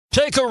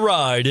Take a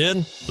ride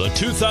in the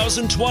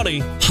 2020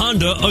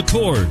 Honda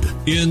Accord.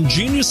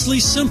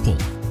 Ingeniously simple,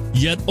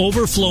 yet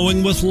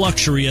overflowing with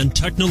luxury and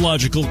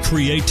technological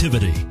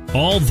creativity.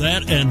 All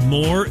that and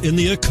more in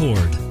the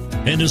Accord,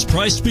 and is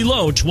priced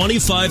below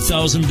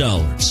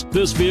 $25,000.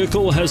 This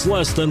vehicle has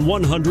less than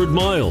 100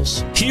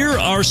 miles. Here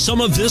are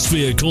some of this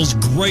vehicle's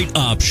great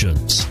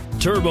options: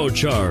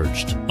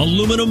 turbocharged,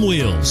 aluminum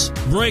wheels,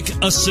 brake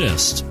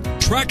assist,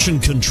 traction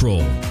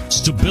control,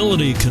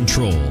 stability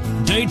control,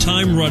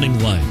 daytime running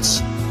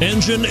lights,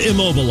 engine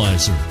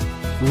immobilizer,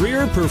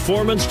 rear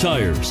performance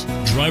tires,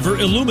 driver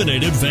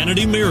illuminated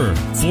vanity mirror,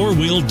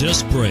 four-wheel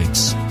disc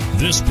brakes.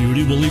 This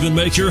beauty will even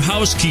make your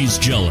house keys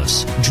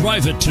jealous.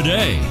 Drive it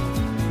today.